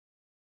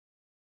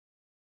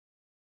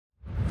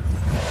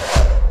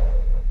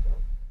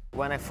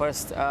when I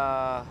first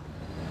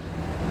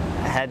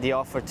had the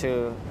offer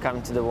to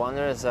come to the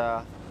Wanderers,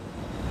 I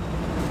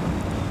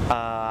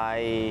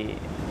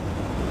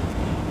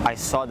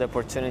saw the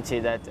opportunity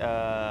that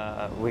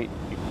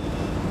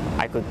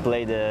I could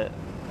play the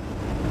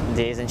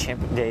Asian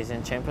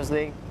Champions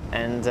League,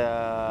 and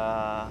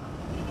I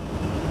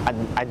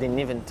didn't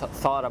even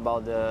thought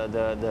about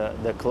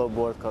the Club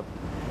World Cup.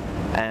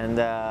 And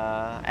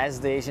as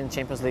the Asian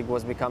Champions League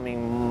was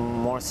becoming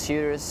more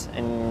serious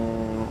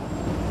and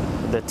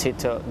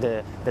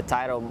the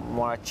title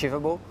more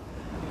achievable,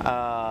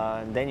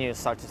 then you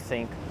start to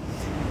think,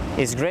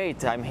 it's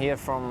great, I'm here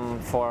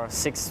for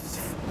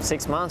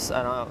 6 months,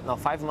 no,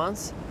 5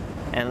 months,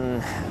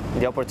 and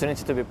the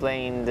opportunity to be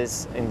playing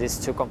in these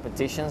two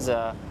competitions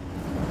are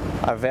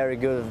very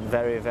good,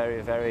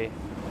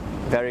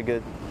 very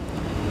good.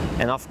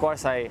 And of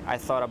course I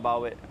thought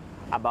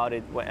about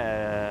it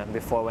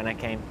before when I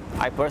came.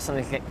 I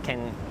personally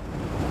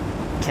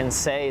can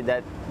say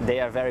that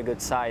they are a very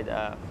good side.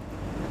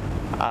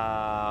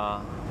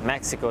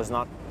 Mexico is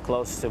not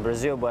close to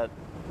Brazil, but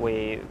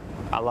a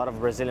lot of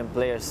Brazilian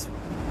players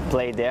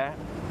play there,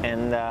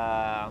 and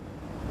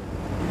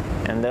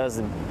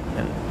those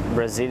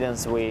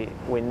Brazilians, we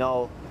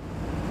know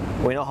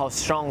how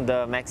strong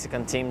the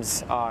Mexican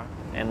teams are,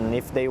 and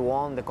if they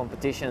won the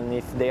competition,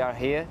 if they are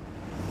here,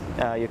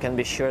 you can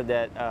be sure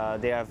that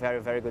they are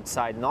a very good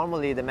side.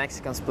 Normally the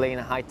Mexicans play in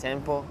a high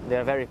tempo, they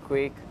are very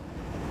quick,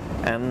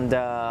 and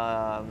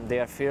they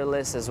are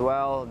fearless as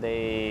well.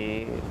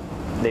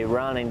 They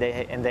run, and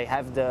they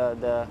have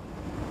the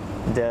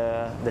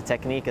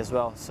technique as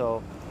well.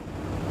 So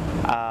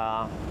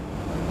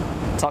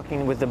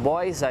talking with the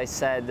boys, I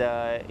said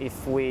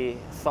if we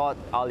thought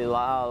Al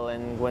Hilal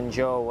and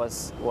Guangzhou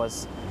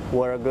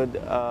were a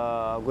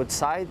good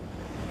side,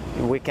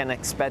 we can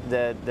expect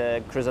that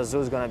the Cruz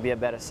Azul is going to be a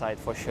better side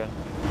for sure.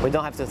 We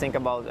don't have to think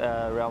about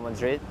Real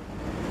Madrid,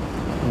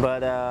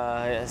 but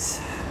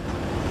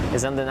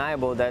it's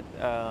undeniable that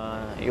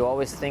you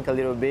always think a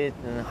little bit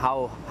and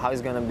how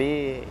it's going to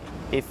be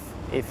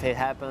if it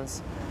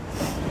happens,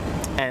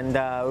 and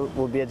it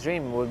will be a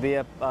dream. It will be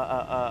a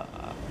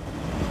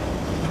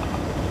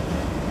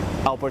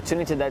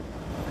opportunity that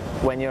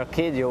when you're a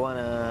kid you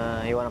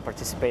wanna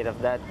participate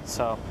of that.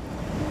 So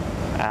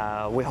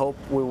we hope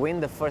we win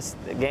the first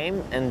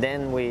game, and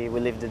then we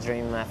live the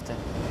dream after.